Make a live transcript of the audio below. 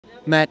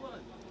Matt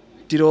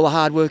did all the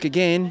hard work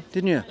again,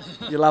 didn't you?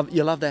 You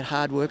love that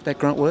hard work, that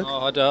grunt work?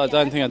 Oh, I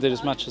don't think I did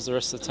as much as the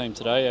rest of the team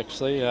today,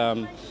 actually.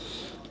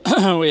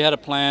 We had a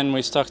plan,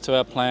 we stuck to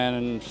our plan,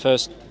 and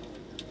first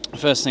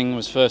thing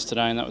was first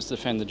today, and that was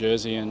defend the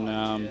jersey.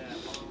 And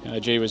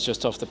G was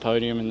just off the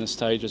podium in the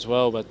stage as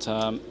well, but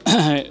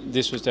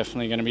this was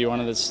definitely going to be one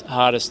of the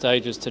hardest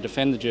stages to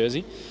defend the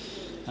jersey.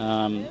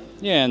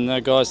 And the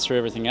guys threw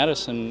everything at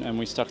us, and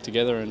we stuck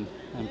together and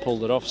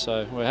pulled it off.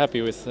 So we're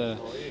happy with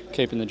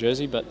keeping the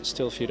jersey, but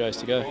still a few days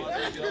to go.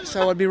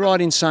 So I'd be right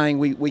in saying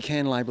we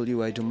can label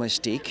you a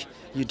domestique.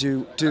 You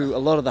do a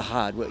lot of the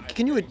hard work.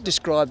 Can you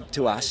describe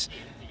to us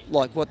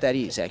like what that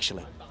is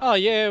actually? Oh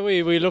yeah,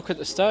 we look at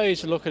the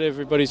stage, look at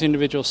everybody's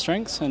individual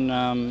strengths,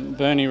 and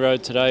Bernie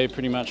rode today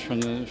pretty much from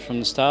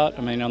the start.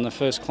 I mean, on the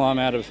first climb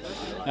out of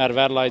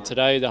Adelaide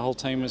today, the whole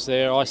team was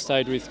there. I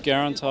stayed with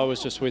Geraint. I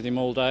was just with him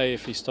all day.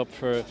 If he stopped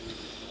for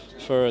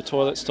a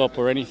toilet stop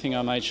or anything,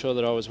 I made sure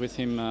that I was with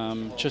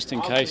him just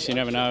in case. You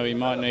never know, he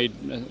might need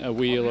a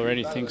wheel or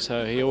anything.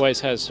 So he always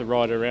has a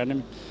rider around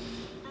him.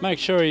 Make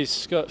sure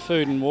he's got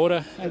food and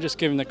water, and just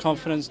give him the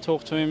confidence.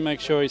 Talk to him. Make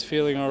sure he's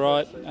feeling all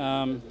right.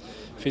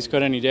 If he's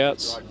got any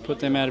doubts, put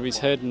them out of his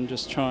head and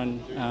just try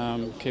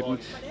and keep him.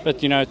 But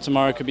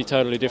tomorrow could be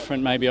totally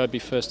different. Maybe I'd be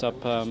first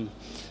up, and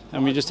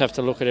we just have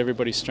to look at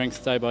everybody's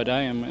strength day by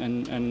day,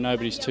 and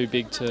nobody's too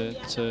big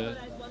to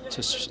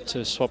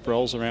swap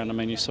roles around. I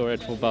mean, you saw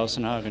Edvald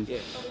Boasson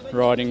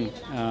riding,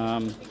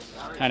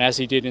 and as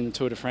he did in the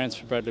Tour de France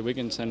for Bradley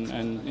Wiggins, and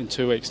in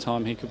 2 weeks'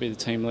 time he could be the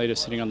team leader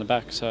sitting on the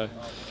back. So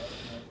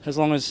as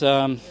long as,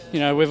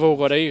 we've all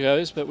got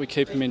egos, but we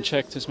keep them in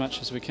check as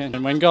much as we can.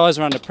 And when guys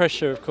are under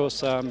pressure, of course,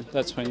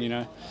 that's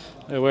when,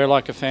 we're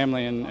like a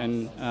family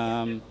and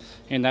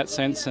in that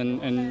sense,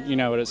 and you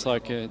know what it's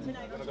like. You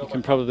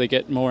can probably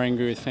get more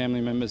angry with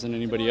family members than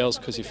anybody else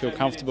because you feel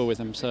comfortable with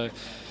them. So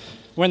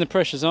when the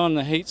pressure's on,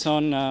 the heat's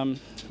on,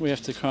 we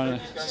have to kind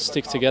of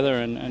stick together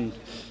and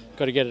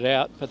got to get it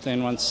out, but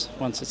then once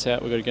it's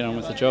out, we've got to get on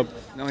with the job.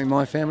 Knowing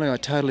my family, I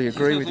totally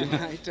agree with you,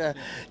 mate.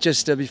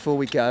 Just before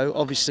we go,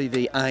 obviously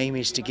the aim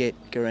is to get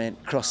Geraint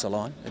across the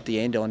line at the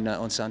end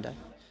on Sunday.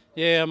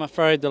 Yeah, I'm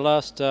afraid the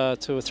last 2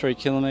 or 3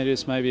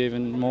 kilometres, maybe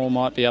even more,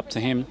 might be up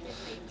to him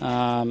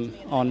on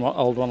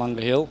Old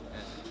Wollonga Hill.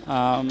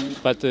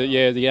 But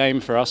the aim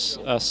for us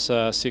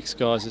 6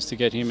 guys is to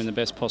get him in the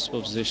best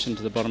possible position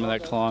to the bottom of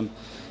that climb,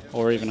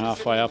 or even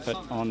halfway up it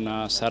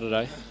on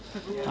Saturday.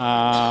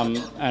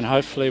 And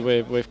hopefully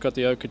we've got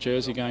the ochre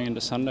jersey going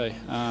into Sunday.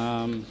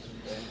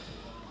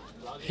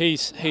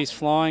 He's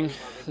flying,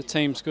 the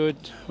team's good,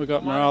 we've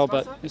got morale,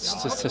 but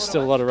there's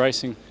still a lot of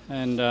racing,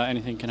 and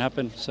anything can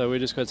happen. So we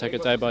just got to take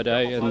it day by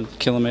day and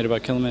kilometre by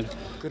kilometre.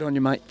 Good on you,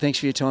 mate. Thanks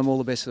for your time. All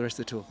the best for the rest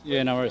of the tour.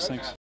 Yeah, no worries,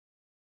 thanks.